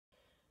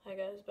Hi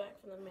guys,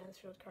 back from the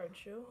Mansfield card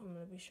show. I'm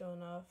going to be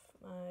showing off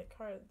my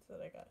cards that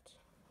I got.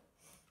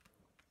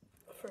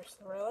 First,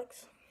 the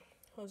Relics,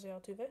 Jose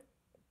Altuve,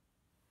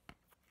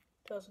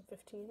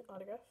 2015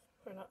 autograph,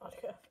 or not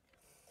autograph,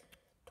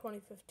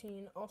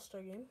 2015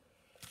 All-Star Game.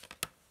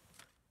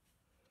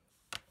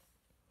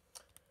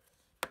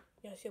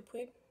 Yasiel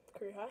Puig,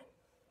 career high.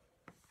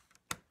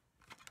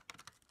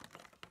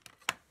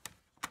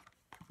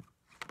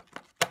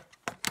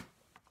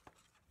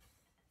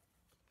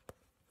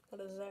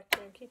 That is Zach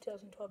Greinke,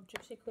 2012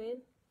 Gypsy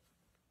Queen.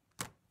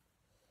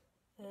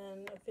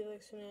 And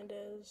Felix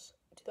Hernandez,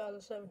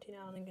 2017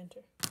 Allen and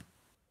Ginter.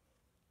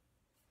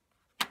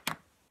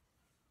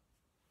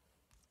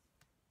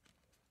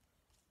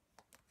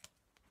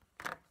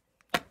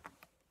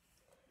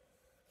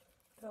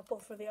 A couple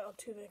for the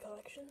Altuve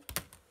collection.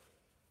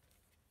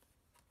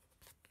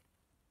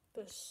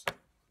 This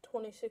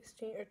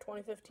 2016 or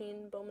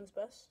 2015 Bowman's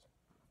Best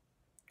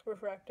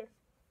Refractor.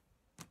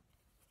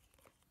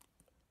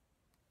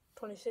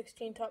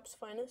 2016 Topps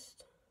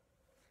Finest.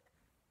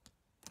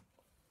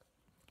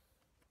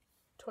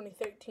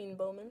 2013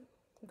 Bowman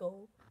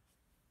Gold.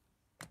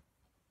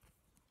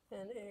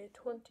 And a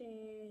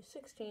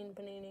 2016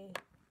 Panini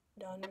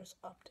Donruss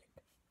Optic.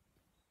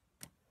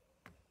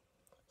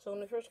 So when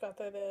we first got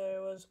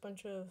there was a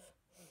bunch of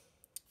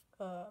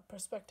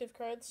perspective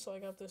cards, so I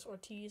got this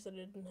Ortiz that I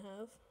didn't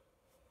have.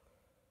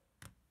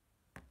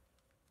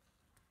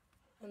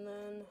 And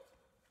then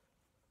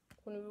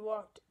when we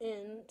walked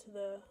into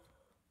the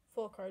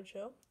full card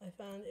show, I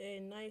found a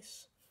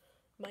nice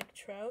Mike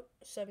Trout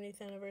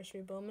 70th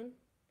anniversary Bowman,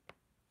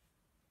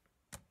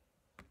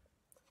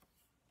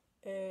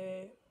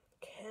 a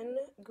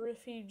Ken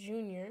Griffey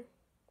Jr.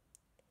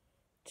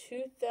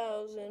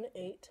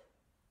 2008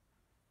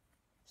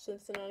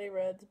 Cincinnati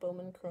Reds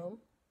Bowman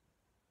Chrome.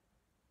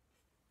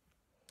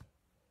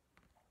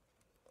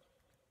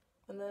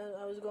 And then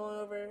I was going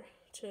over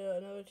to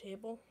another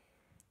table,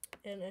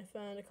 and I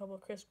found a couple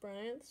of Chris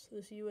Bryant's,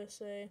 this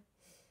USA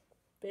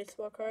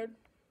baseball card,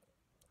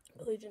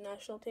 Collegiate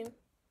National Team,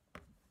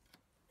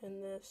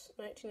 and this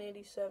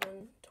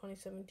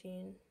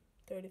 1987-2017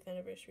 30th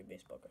Anniversary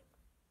baseball card.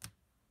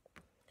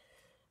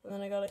 And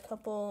then I got a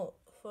couple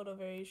photo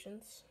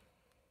variations.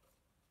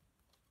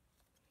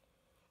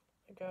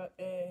 I got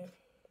a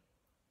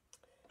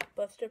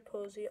Buster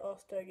Posey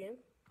All-Star Game,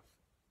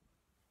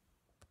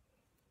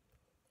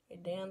 a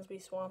Dansby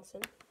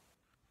Swanson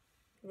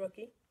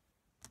rookie,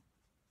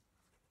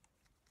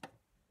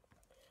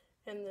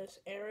 and this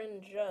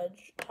Aaron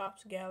Judge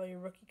Topps Gallery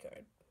rookie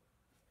card.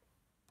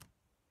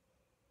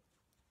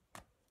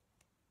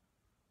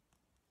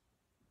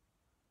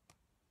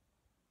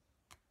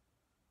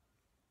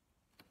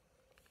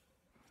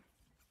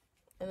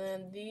 And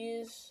then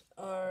these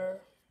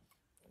are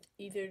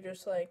either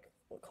just like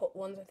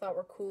ones I thought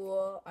were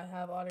cool, I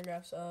have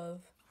autographs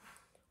of,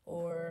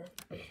 or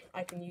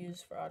I can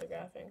use for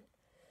autographing.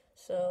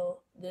 So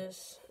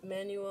this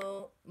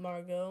Manuel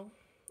Margot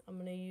I'm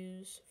going to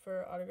use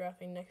for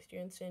autographing next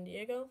year in San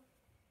Diego.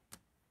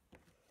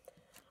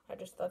 I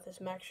just thought this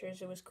Max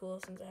Scherzer was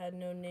cool since it had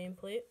no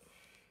nameplate.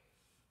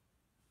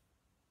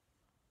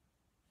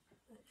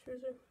 Max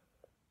Scherzer.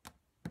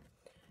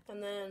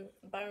 And then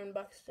Byron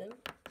Buxton,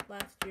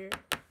 last year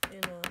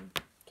in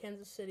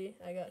Kansas City,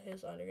 I got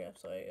his autograph,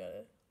 so I got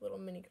a little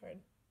mini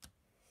card.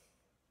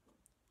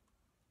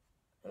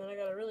 And then I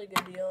got a really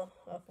good deal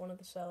off one of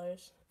the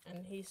sellers,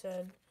 and he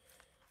said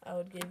I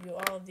would give you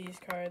all of these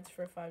cards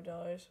for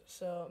 $5,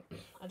 so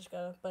I just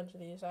got a bunch of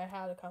these. I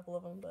had a couple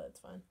of them, but it's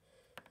fine.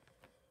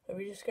 A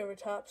Rediscover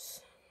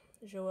Topps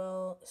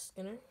Joel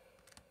Skinner,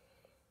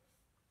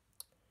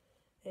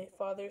 a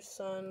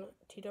father-son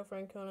Tito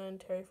Francona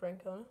and Terry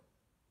Francona,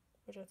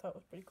 which I thought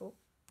was pretty cool,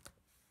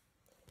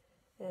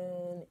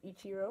 and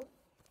Ichiro,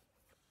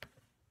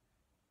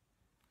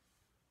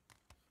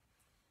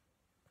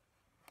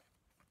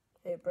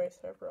 a Bryce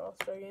Harper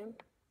All-Star Game,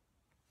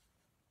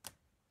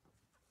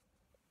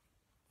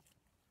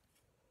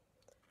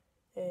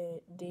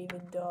 a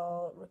David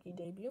Dahl rookie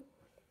debut,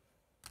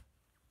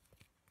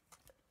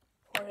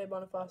 Jorge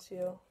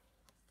Bonifacio,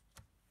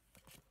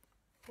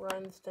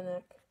 Ryan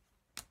Stanek,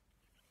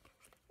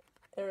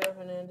 Ariel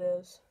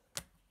Hernandez,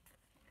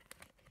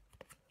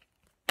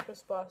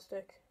 Chris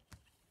Bostic,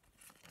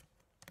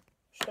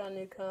 Sean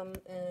Newcomb,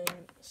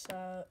 and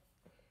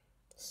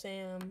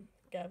Sam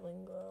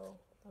Gavlinglow.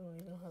 I don't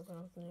even know how to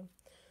pronounce the name.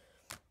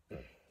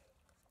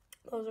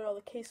 Those are all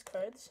the case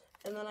cards.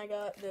 And then I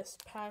got this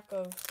pack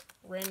of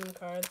random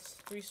cards,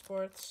 3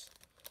 sports.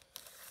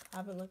 I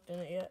haven't looked in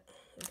it yet.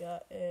 I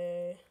got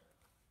a...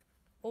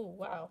 Oh,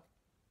 wow.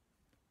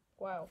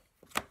 Wow.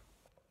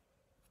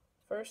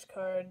 First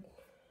card,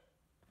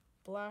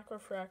 Black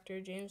Refractor,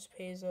 James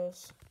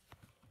Pezos,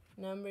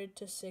 numbered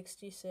to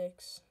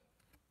 66.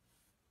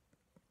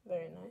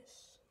 Very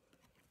nice.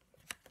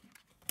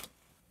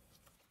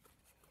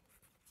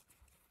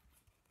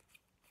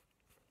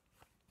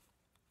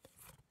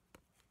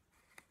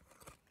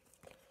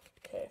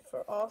 Okay,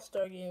 for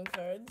All-Star Game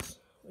cards,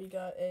 we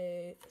got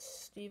a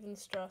Steven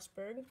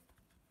Strasburg,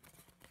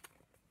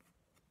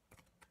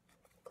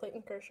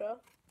 Clayton Kershaw,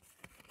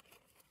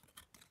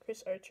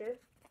 Chris Archer,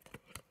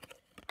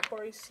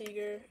 Corey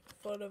Seager,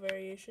 photo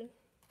variation,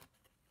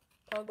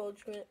 Paul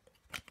Goldschmidt,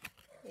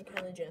 and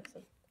Kenley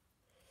Jansen.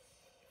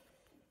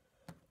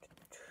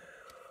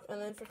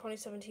 And then for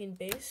 2017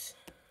 base,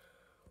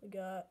 we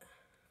got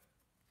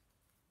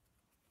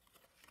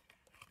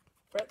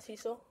Brett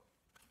Cecil,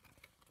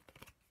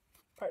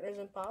 Partners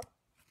in Pop,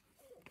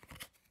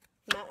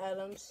 Matt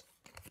Adams,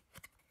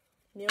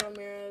 Neil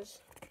Ramirez,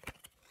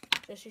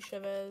 Jesse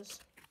Chavez,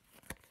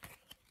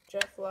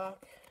 Jeff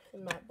Locke,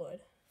 and Matt Boyd.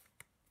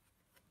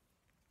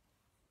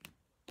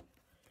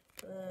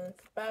 And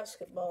for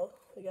basketball,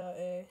 we got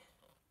a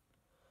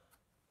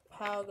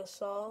Pau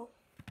Gasol,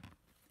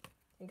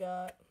 we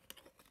got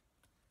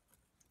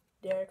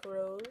Derrick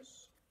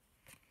Rose,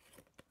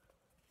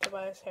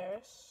 Tobias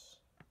Harris,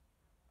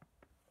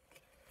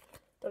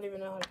 don't even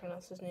know how to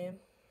pronounce his name,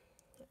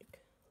 like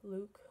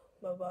Luke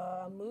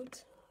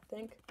Babamoot, I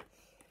think,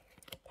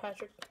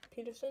 Patrick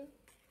Peterson,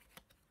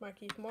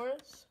 Marquise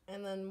Morris,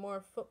 and then more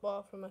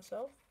football for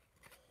myself,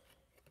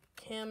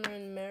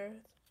 Cameron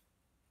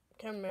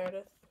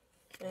Meredith,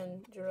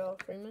 and Jarrell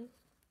Freeman.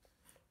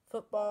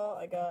 Football,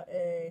 I got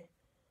a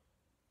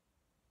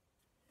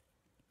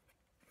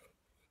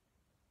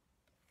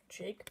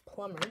Jake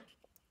Plummer,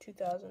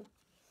 2000,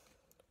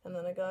 and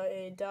then I got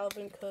a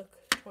Dalvin Cook,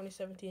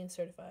 2017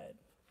 certified.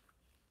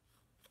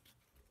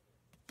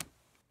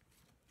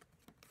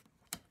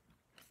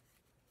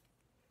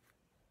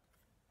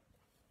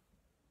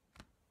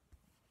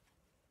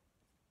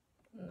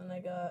 And then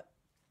I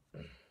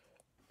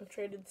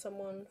traded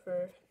someone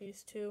for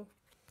these two,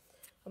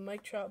 a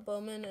Mike Trout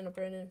Bowman and a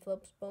Brandon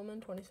Phillips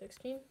Bowman,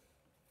 2016.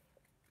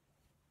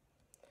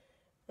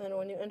 And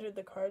when you entered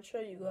the card show,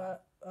 you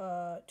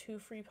got 2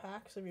 free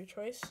packs of your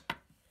choice.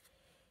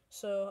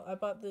 So I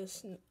bought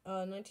this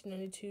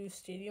 1992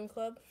 Stadium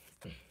Club,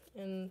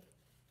 and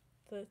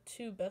the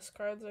 2 best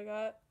cards I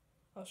got,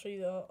 I'll show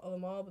you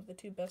them all, but the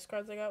 2 best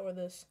cards I got were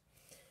this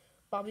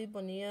Bobby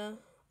Bonilla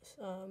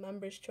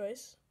Member's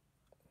Choice,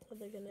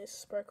 with like a nice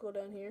sparkle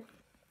down here,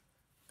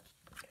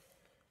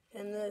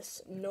 and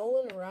this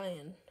Nolan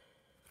Ryan,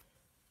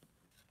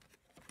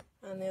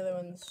 and the other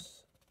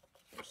ones,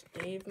 there's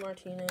Dave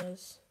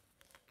Martinez,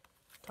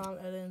 Tom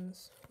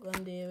Edens,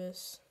 Glenn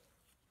Davis,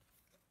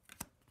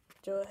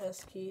 Joe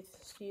Heskeith,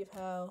 Steve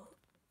Howe,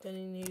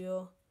 Denny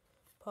Neal,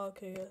 Paul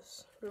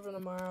Kigus, Ruben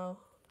Amaro,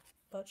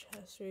 Butch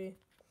Hessery,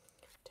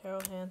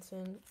 Terrell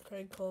Hansen,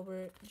 Craig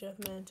Colbert, Jeff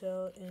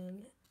Manto,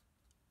 and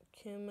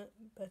Kim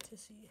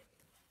Battissi.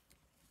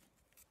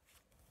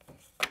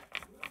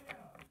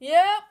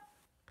 Yep!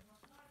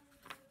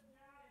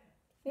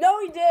 No,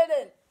 he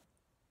didn't!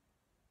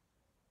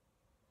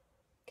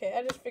 Okay,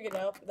 I just figured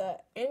out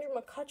that Andrew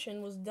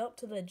McCutchen was dealt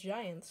to the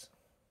Giants.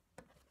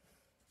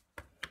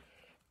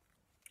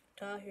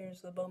 Here's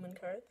the Bowman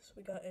cards.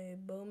 We got a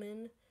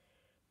Bowman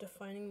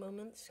Defining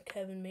Moments,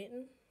 Kevin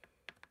Mayton,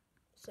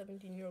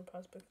 17-year-old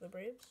prospect for the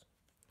Braves.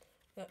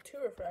 We got 2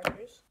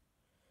 refractors.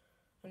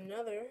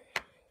 Another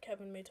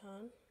Kevin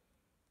Mayton.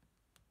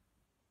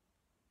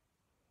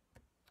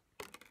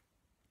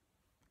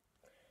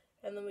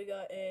 And then we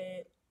got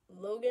a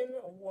Logan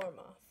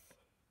Warmoth.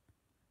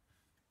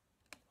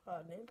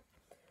 Odd name.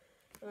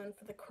 And then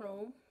for the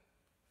Chrome,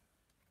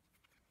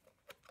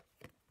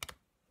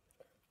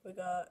 we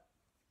got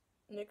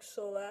Nick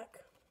Solak,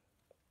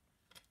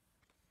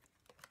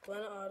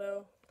 Glenn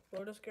Otto,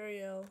 Lourdes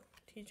Gurriel,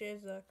 TJ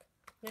Zuck,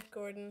 Nick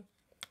Gordon,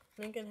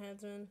 Lincoln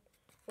Hedsman,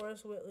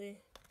 Forrest Whitley,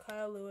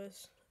 Kyle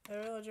Lewis,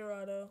 Ariel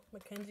Gerardo,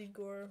 Mackenzie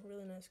Gore,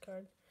 really nice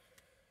card,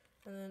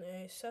 and then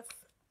a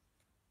Seth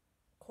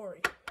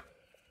Corey.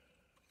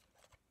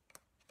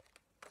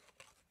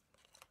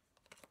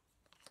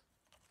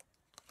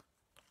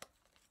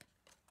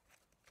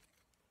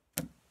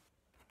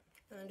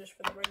 And then just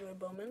for the regular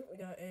Bowman, we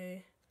got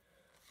a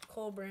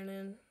Cole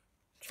Brannon,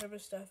 Trevor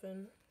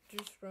Steffen,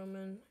 Juice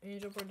Roman,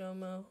 Angel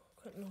Perdomo,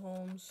 Quentin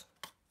Holmes,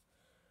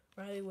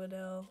 Riley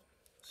Waddell,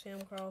 Sam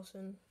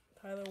Carlson,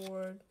 Tyler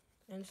Ward,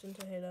 Anderson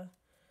Tejeda,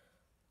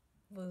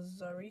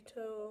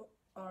 Lazarito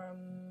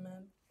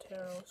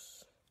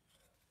Armenteros,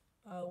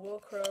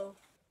 Will Crow,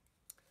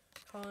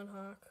 Colin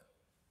Hawk,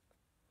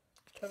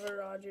 Trevor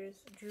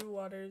Rogers, Drew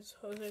Waters,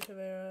 Jose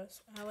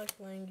Taveras, Alec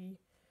Lange,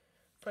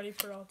 Freddie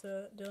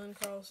Peralta, Dylan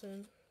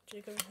Carlson,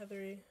 Jacob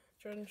Heathery,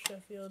 Jordan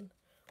Sheffield,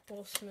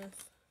 Will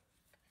Smith,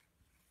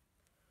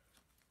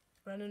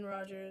 Brendan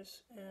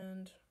Rogers,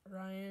 and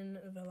Ryan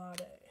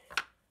Velade.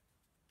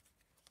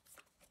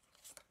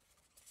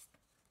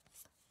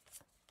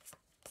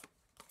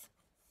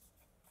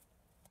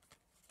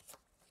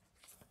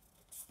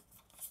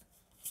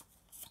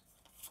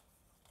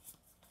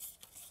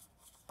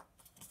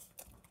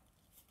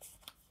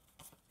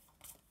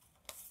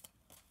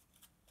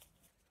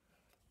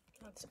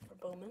 That's it for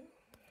Bowman.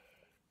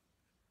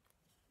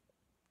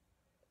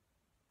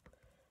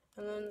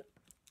 And then,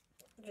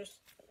 just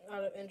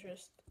out of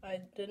interest,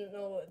 I didn't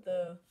know what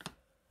the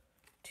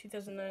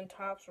 2009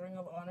 Topps Ring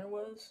of Honor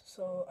was,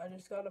 so I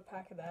just got a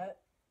pack of that.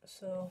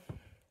 So,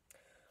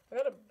 I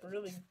got a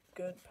really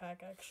good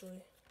pack,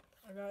 actually.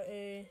 I got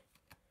a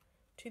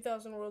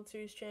 2000 World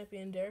Series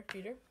champion, Derek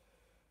Jeter.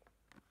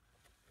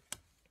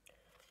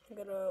 I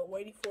got a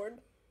Whitey Ford,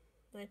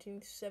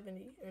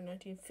 1970 or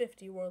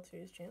 1950 World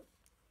Series champ.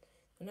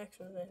 The next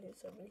one is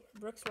 1970.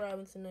 Brooks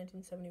Robinson,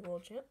 1970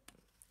 World champ.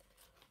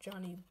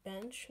 Johnny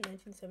Bench,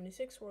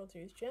 1976 World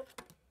Series champ.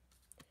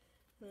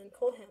 And then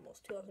Cole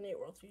Hamels, 2008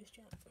 World Series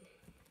champ.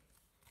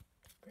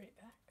 Great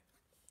pack.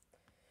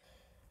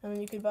 And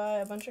then you could buy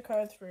a bunch of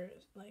cards for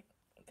like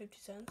 50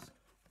 cents.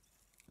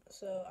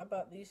 So I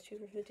bought these two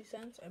for 50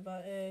 cents. I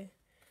bought a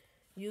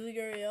Yuli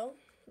Gurriel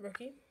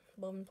rookie,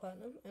 Bowman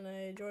Platinum, and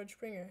a George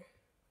Springer,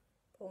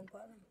 Bowman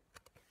Platinum.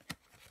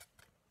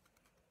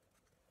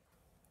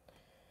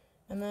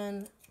 And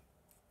then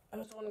there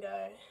was one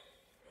guy,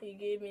 he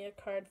gave me a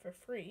card for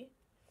free.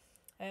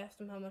 I asked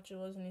him how much it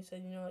was, and he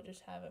said, you know what,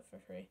 just have it for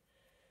free.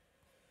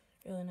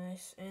 Really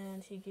nice.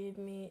 And he gave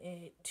me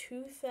a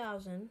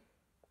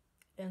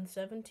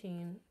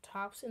 2017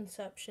 Topps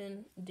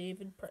Inception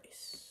David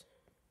Price.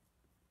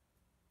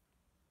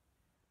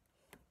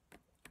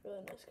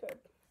 Really nice card.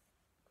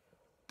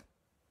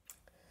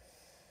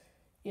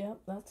 Yep,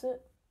 that's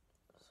it.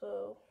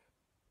 So,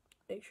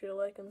 make sure to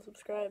like and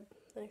subscribe.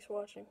 Thanks for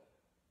watching.